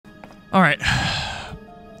All right.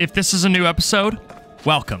 If this is a new episode,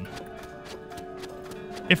 welcome.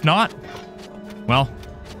 If not, well,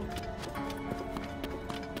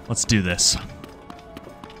 let's do this.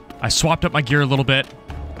 I swapped up my gear a little bit.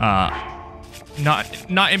 Not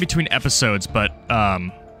in between episodes, but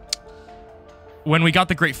when we got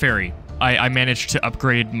the Great Fairy, I managed to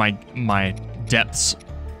upgrade my depths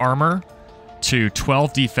armor to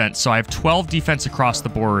 12 defense. So I have 12 defense across the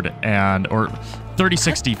board, or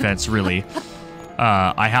 36 defense really.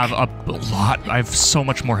 I have a lot. I have so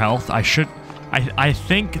much more health. I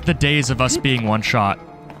think the days of us being one shot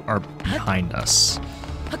are behind us.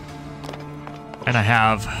 And I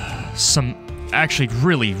have some actually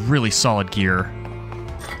really, really solid gear.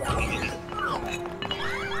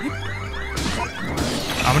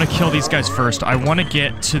 I'm gonna kill these guys first. I want to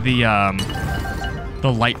get to the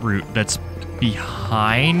light route that's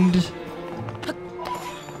behind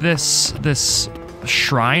this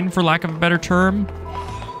shrine, for lack of a better term.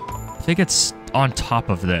 I think it's on top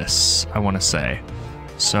of this, I want to say.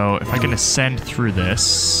 So if I can ascend through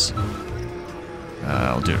this,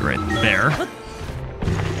 I'll do it right there.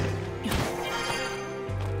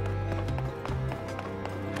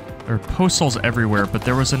 There are postals everywhere, but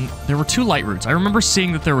there were two light routes. I remember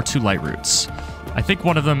seeing that there were two light routes. I think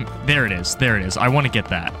one of them, there it is. I want to get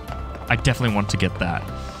that. I definitely want to get that.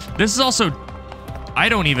 This is also, I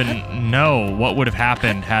don't even know what would have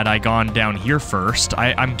happened had I gone down here first.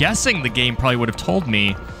 I'm guessing the game probably would have told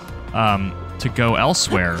me to go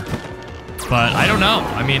elsewhere, but I don't know.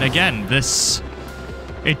 I mean, again,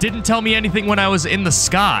 it didn't tell me anything when I was in the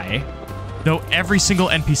sky, though every single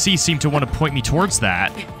NPC seemed to want to point me towards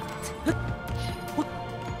that.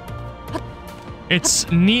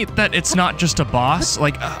 It's neat that it's not just a boss.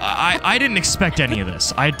 Like, I didn't expect any of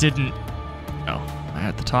this. I didn't... Oh, am I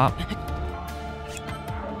at the top?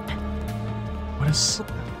 What is...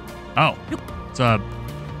 Oh,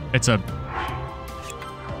 it's a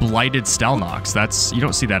blighted Stalnox. You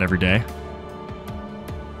don't see that every day.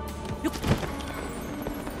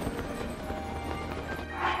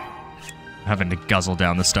 Having to guzzle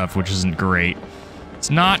down the stuff, which isn't great. It's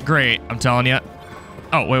not great, I'm telling you.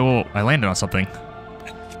 Oh, wait, I landed on something.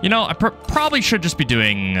 You know, I probably should just be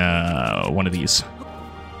doing one of these.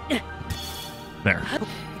 There.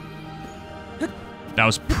 That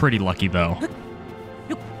was pretty lucky, though.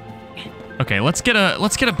 Okay, let's get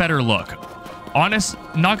a better look.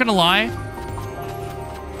 Not gonna lie.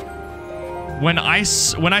 When I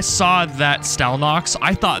saw that Stalnox,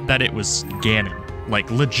 I thought that it was Ganon, like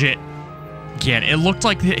legit Ganon. It looked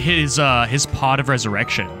like his pod of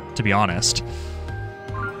resurrection, to be honest.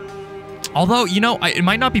 Although, you know, it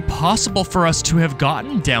might not be possible for us to have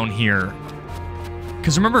gotten down here.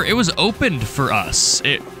 Because remember, it was opened for us.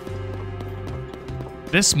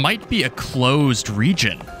 This might be a closed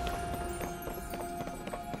region.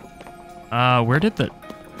 Where did the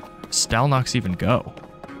Stalnox even go?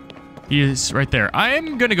 He is right there.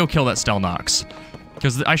 I'm gonna go kill that Stalnox.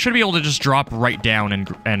 Because I should be able to just drop right down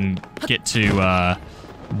and get to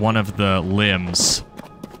one of the limbs.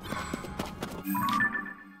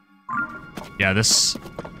 Yeah,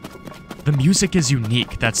 the music is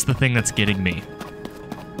unique. That's the thing that's getting me.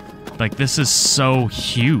 Like, this is so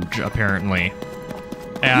huge, apparently.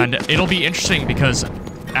 And it'll be interesting because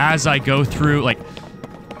as I go through, like,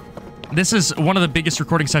 this is one of the biggest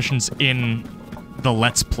recording sessions in the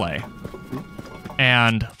Let's Play.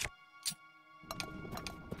 And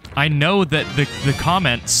I know that the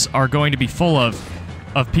comments are going to be full of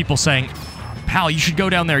people saying, "Pal, you should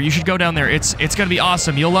go down there. You should go down there. It's going to be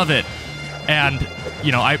awesome. You'll love it." And,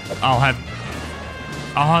 you know, I'll have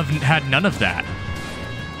had none of that.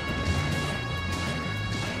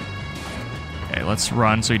 Okay, let's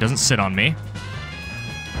run so he doesn't sit on me.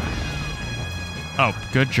 Oh,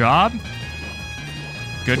 good job.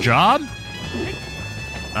 Good job.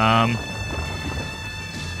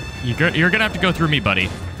 You're gonna have to go through me, buddy.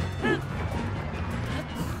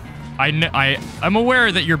 I'm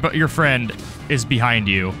aware that your friend is behind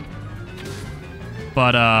you,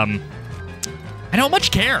 but I don't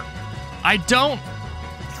much care. I don't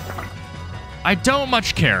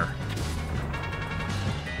much care.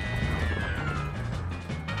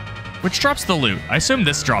 Which drops the loot? I assume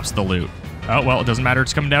this drops the loot. Oh, well, it doesn't matter.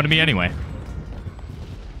 It's coming down to me anyway.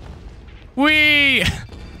 Whee!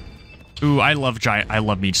 Ooh, I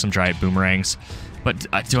love me some giant boomerangs. But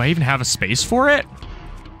do I even have a space for it?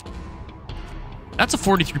 That's a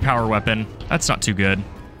 43 power weapon. That's not too good.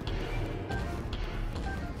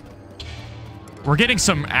 We're getting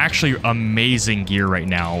some actually amazing gear right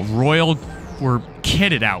now. We're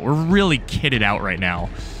kitted out. We're really kitted out right now.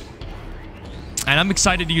 And I'm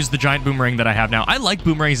excited to use the giant boomerang that I have now. I like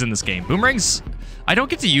boomerangs in this game. Boomerangs, I don't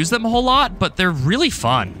get to use them a whole lot, but they're really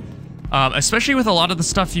fun. Especially with a lot of the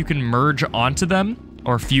stuff you can merge onto them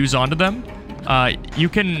or fuse onto them. You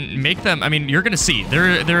can make them, I mean, you're going to see.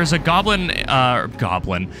 There's a a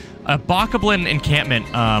bokoblin encampment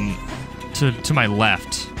to my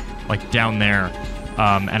left, like down there.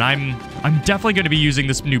 And I'm definitely going to be using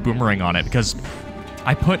this new boomerang on it because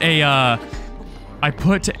I put a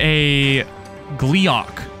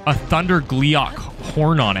Gleeok, a Thunder Gleeok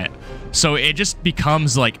horn on it. So it just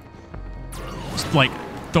becomes like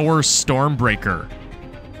Thor's Stormbreaker.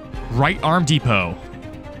 Right arm depot.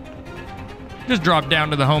 Just drop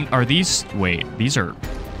down to the home. Are these? Wait, these are.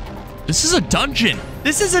 This is a dungeon.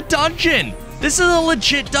 This is a dungeon. This is a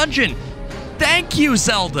legit dungeon. Thank you,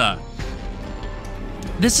 Zelda.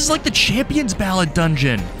 This is like the Champion's Ballad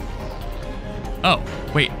dungeon. Oh,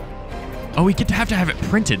 wait. Oh, we have to have it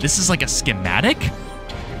printed. This is like a schematic?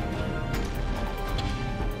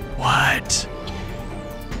 What?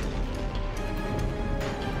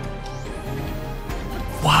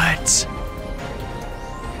 What?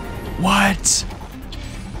 What?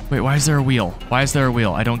 Wait, why is there a wheel? Why is there a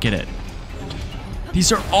wheel? I don't get it.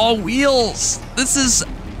 These are all wheels. This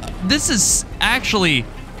is actually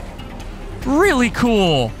really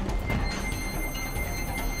cool.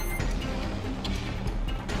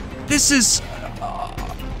 This is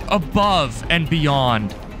above and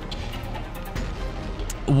beyond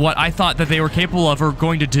what I thought that they were capable of or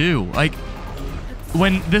going to do. Like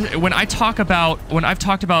when I've talked about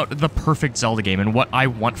the perfect Zelda game and what I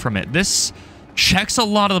want from it, this checks a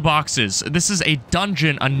lot of the boxes. This is a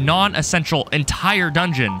dungeon, a non-essential entire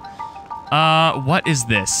dungeon. What is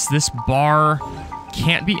this? This bar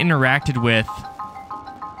can't be interacted with.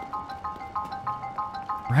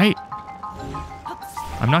 Right?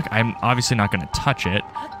 I'm obviously not going to touch it.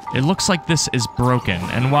 It looks like this is broken,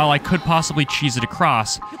 and while I could possibly cheese it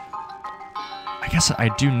across, I guess I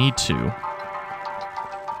do need to.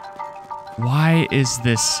 Why is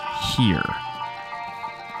this here?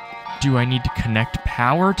 Do I need to connect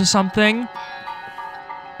power to something?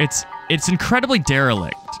 It's incredibly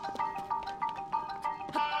derelict.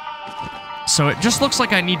 So it just looks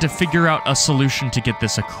like I need to figure out a solution to get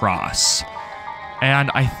this across.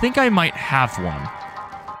 And I think I might have one.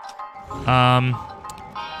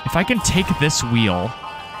 If I can take this wheel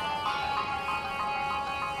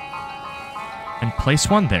and place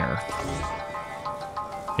one there,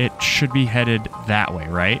 it should be headed that way,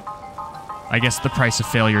 right? I guess the price of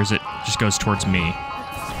failure is it just goes towards me.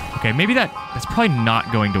 Okay, maybe that's probably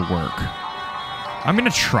not going to work. I'm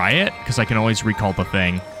gonna try it, because I can always recall the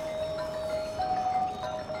thing.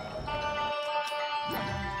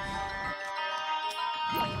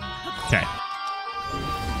 Okay.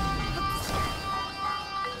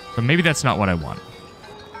 But maybe that's not what I want.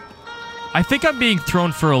 I think I'm being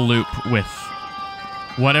thrown for a loop with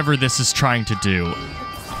whatever this is trying to do.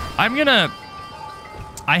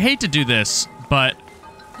 I hate to do this, but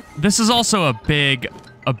this is also a big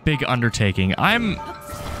undertaking. I'm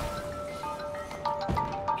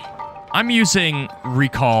using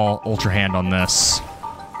Recall Ultra Hand on this.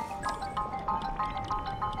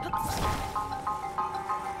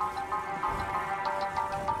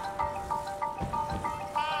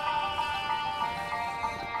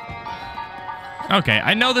 Okay,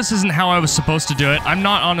 I know this isn't how I was supposed to do it. I'm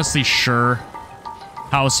not honestly sure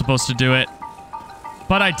how I was supposed to do it,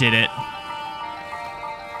 but I did it.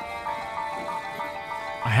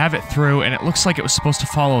 I have it through, and it looks like it was supposed to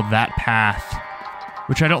follow that path,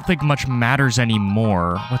 which I don't think much matters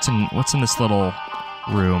anymore. What's in this little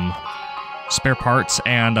room? Spare parts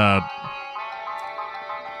and,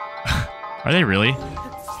 Are they really?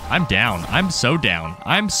 I'm down. I'm so down.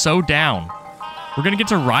 I'm so down. We're gonna get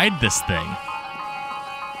to ride this thing.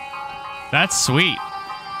 That's sweet.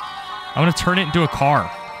 I'm gonna turn it into a car.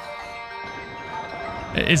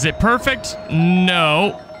 Is it perfect?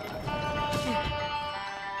 No.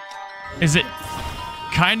 Is it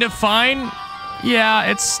kind of fine? Yeah,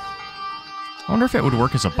 it's... I wonder if it would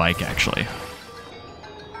work as a bike, actually.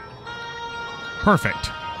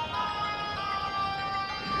 Perfect.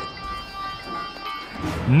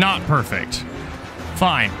 Not perfect.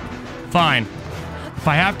 Fine. Fine. If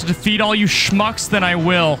I have to defeat all you schmucks, then I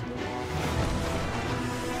will.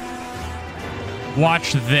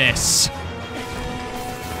 Watch this.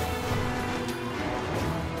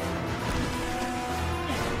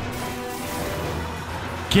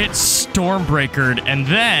 Get Stormbreakered, and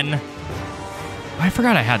then... I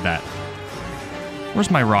forgot I had that. Where's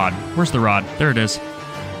my rod? Where's the rod? There it is.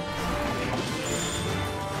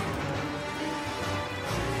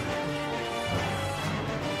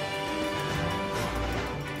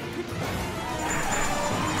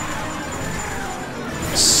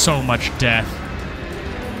 so much death.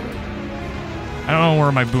 I don't know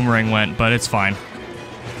where my boomerang went, but it's fine.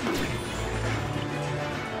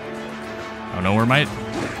 I don't know where my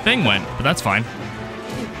thing went, but that's fine.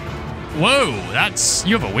 Whoa, that's...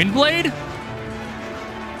 You have a wind blade?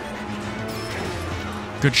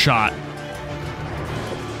 Good shot.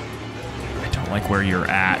 I don't like where you're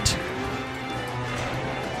at.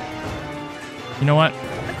 You know what?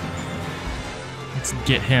 Let's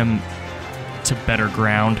get him to better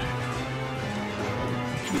ground.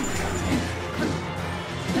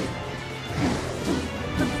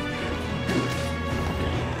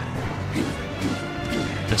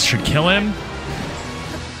 This should kill him.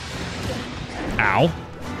 Ow.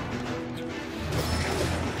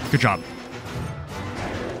 Good job.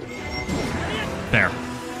 There.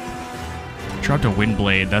 Dropped a wind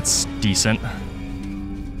blade. That's decent.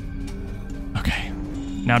 Okay.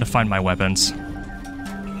 Now to find my weapons.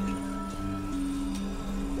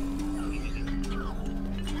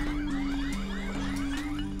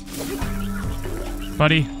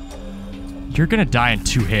 Buddy, you're gonna die in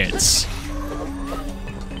 2 hits.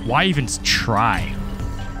 Why even try?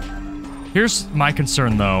 Here's my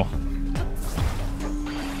concern, though.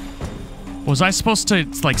 Was I supposed to,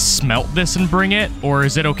 like, smelt this and bring it? Or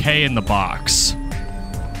is it okay in the box?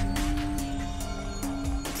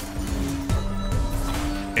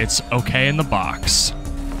 It's okay in the box.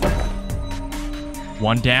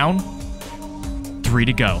 1 down, 3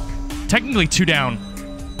 to go. Technically 2 down,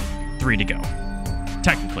 3 to go.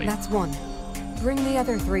 Technically. That's 1. Bring the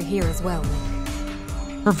other 3 here as well.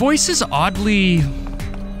 Her voice is oddly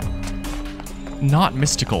not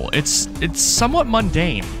mystical. It's somewhat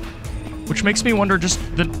mundane, which makes me wonder just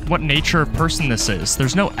what nature of person this is.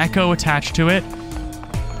 There's no echo attached to it.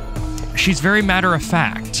 She's very matter of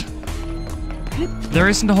fact. There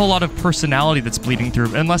isn't a whole lot of personality that's bleeding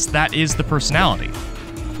through, unless that is the personality.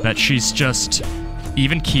 That she's just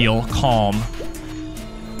even keel, calm,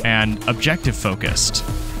 and objective focused.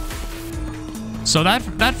 So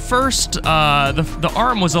that first, the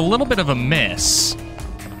arm was a little bit of a miss.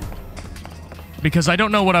 Because I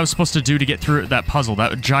don't know what I was supposed to do to get through that puzzle.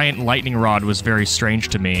 That giant lightning rod was very strange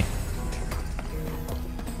to me.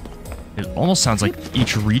 It almost sounds like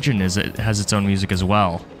each region has its own music as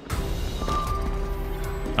well.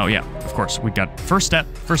 Oh yeah, of course, we got first step.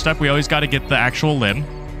 First step, we always got to get the actual limb.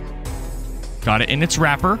 Got it in its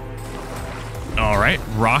wrapper. All right,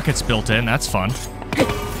 rockets built in, that's fun.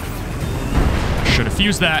 Should have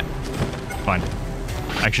fused that. Fine.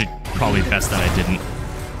 Actually, probably best that I didn't.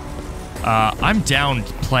 I'm down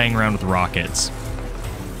playing around with rockets.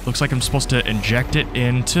 Looks like I'm supposed to inject it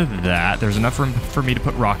into that. There's enough room for me to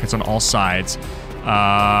put rockets on all sides.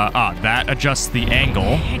 That adjusts the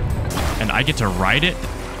angle. And I get to ride it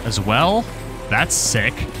as well. That's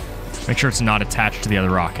sick. Make sure it's not attached to the other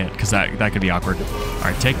rocket, because that could be awkward. All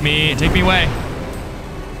right, take me away.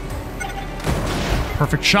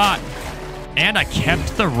 Perfect shot. And I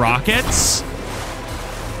kept the rockets.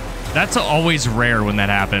 That's always rare when that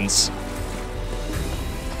happens.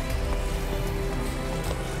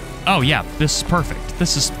 Oh yeah, this is perfect.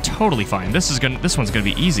 This is totally fine. This one's gonna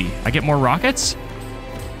be easy. I get more rockets?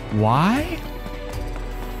 Why?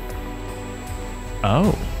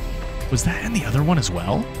 Oh. Was that in the other one as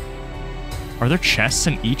well? Are there chests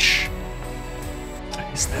in each?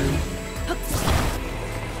 Is there?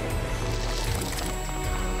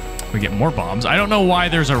 We get more bombs. I don't know why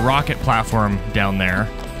there's a rocket platform down there.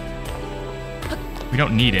 We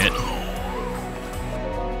don't need it.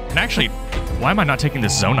 And actually, why am I not taking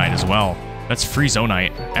this zonite as well? That's free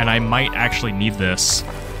zonite, and I might actually need this.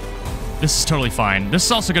 This is totally fine. This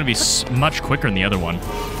is also going to be much quicker than the other one.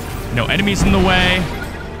 No enemies in the way.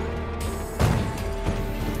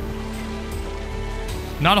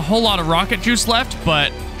 Not a whole lot of rocket juice left,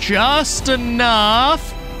 but just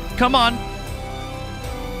enough. Come on.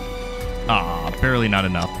 Ah, barely not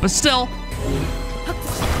enough, but still.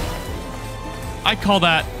 I call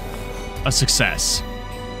that a success.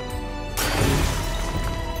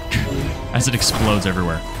 As it explodes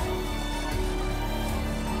everywhere.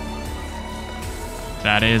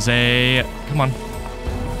 That is a... Come on.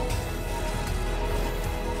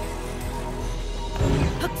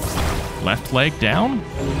 Left leg down?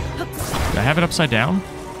 Did I have it upside down?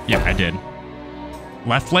 Yeah, I did.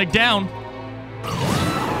 Left leg down.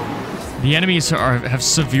 The enemies have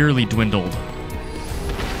severely dwindled.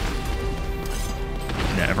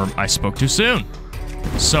 I spoke too soon.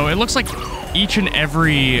 So it looks like each and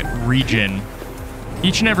every region,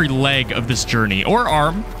 each and every leg of this journey, or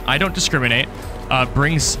arm, I don't discriminate,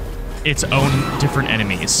 brings its own different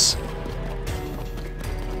enemies.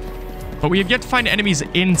 But we have yet to find enemies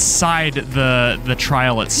inside the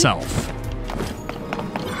trial itself.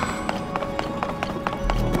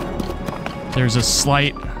 There's a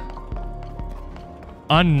slight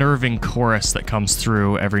unnerving chorus that comes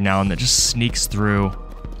through every now and then, that just sneaks through.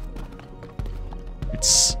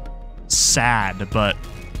 It's sad, but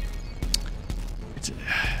it's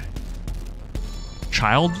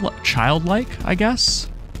childlike, I guess.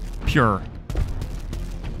 Pure.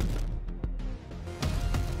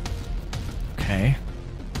 Okay.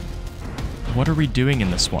 What are we doing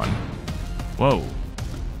in this one? Whoa.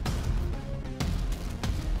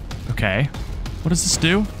 Okay. What does this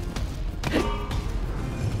do?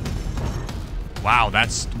 Wow,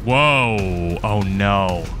 that's... Whoa. Oh,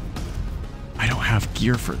 no. I don't have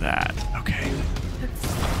gear for that. Okay.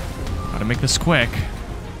 Gotta make this quick.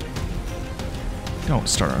 Don't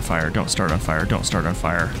start on fire. Don't start on fire. Don't start on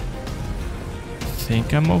fire. I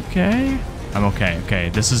think I'm okay. I'm okay. Okay,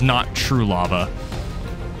 this is not true lava.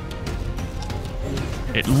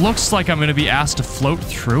 It looks like I'm gonna be asked to float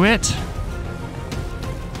through it.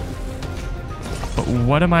 But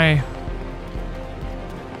what am I...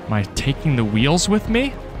 Am I taking the wheels with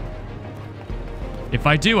me? If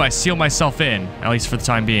I do, I seal myself in, at least for the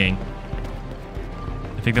time being.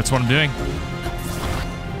 I think that's what I'm doing.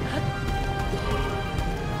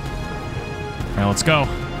 All right, let's go.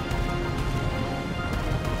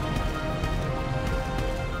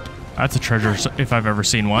 That's a treasure if I've ever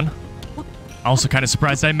seen one. Also kind of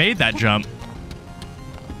surprised I made that jump.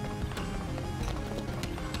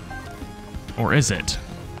 Or is it?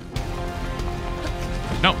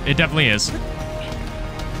 No, it definitely is.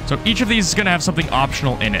 So each of these is going to have something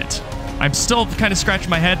optional in it. I'm still kind of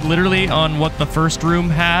scratching my head literally on what the first room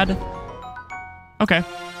had. Okay.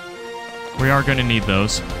 We are going to need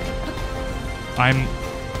those. I'm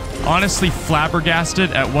honestly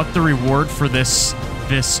flabbergasted at what the reward for this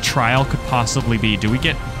trial could possibly be. Do we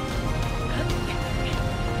get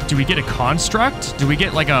a construct? Do we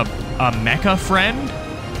get like a mecha friend?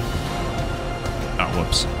 Oh,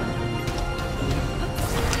 whoops.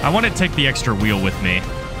 I want to take the extra wheel with me.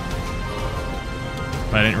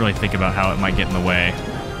 But I didn't really think about how it might get in the way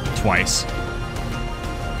twice.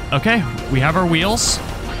 Okay, we have our wheels.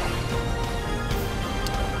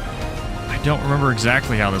 I don't remember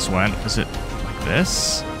exactly how this went. Is it like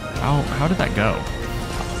this? How did that go?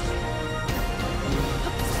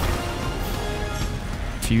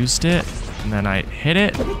 Fused it, and then I hit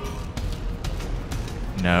it.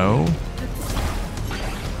 No.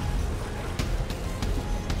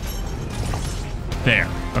 There.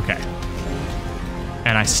 Okay.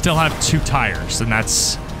 And I still have 2 tires, and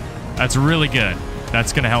that's really good.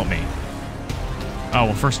 That's gonna help me. Oh,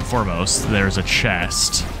 well, first and foremost, there's a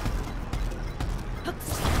chest.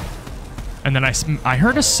 And then I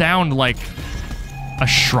heard a sound like a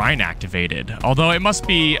shrine activated. Although it must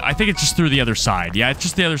be, I think it's just through the other side. Yeah, it's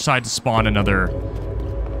just the other side to spawn another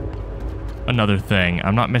thing.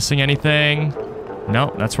 I'm not missing anything.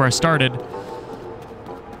 No, that's where I started.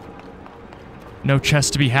 No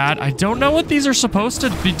chest to be had. I don't know what these are supposed to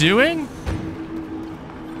be doing.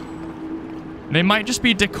 They might just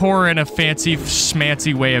be decor in a fancy,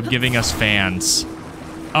 schmancy way of giving us fans.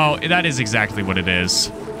 Oh, that is exactly what it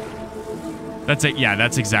is. That's it. Yeah,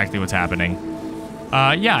 that's exactly what's happening.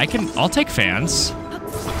 Yeah, I'll take fans.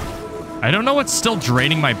 I don't know what's still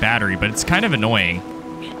draining my battery, but it's kind of annoying.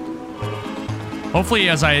 Hopefully,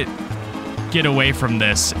 as I get away from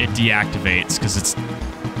this, it deactivates, because it's,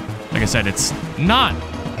 like I said, it's not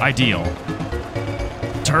ideal.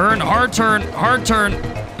 Turn, hard turn,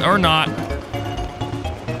 or not.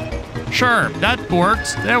 Sure, that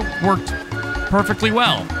worked. That worked perfectly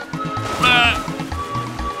well.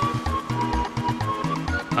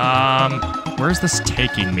 Where's this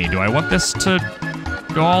taking me? Do I want this to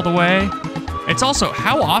go all the way? It's also,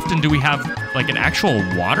 how often do we have, like, an actual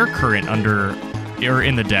water current under, or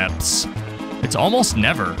in the depths? It's almost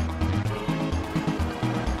never.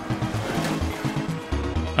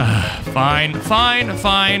 Fine.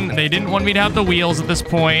 They didn't want me to have the wheels at this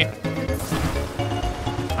point.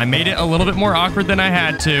 I made it a little bit more awkward than I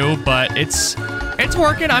had to, but it's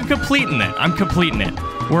working. I'm completing it.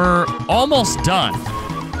 We're almost done.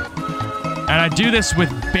 And I do this with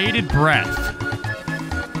bated breath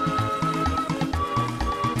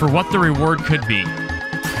for what the reward could be.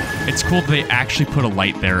 It's cool that they actually put a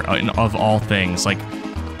light there, of all things. Like,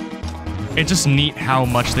 it's just neat how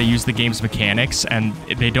much they use the game's mechanics and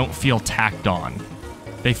they don't feel tacked on.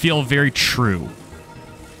 They feel very true.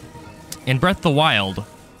 In Breath of the Wild,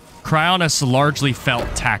 Cryonis largely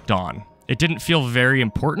felt tacked on. It didn't feel very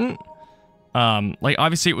important. Like,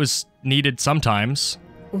 obviously it was needed sometimes.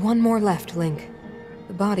 One more left, Link.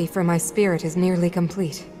 The body for my spirit is nearly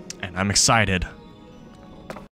complete. And I'm excited.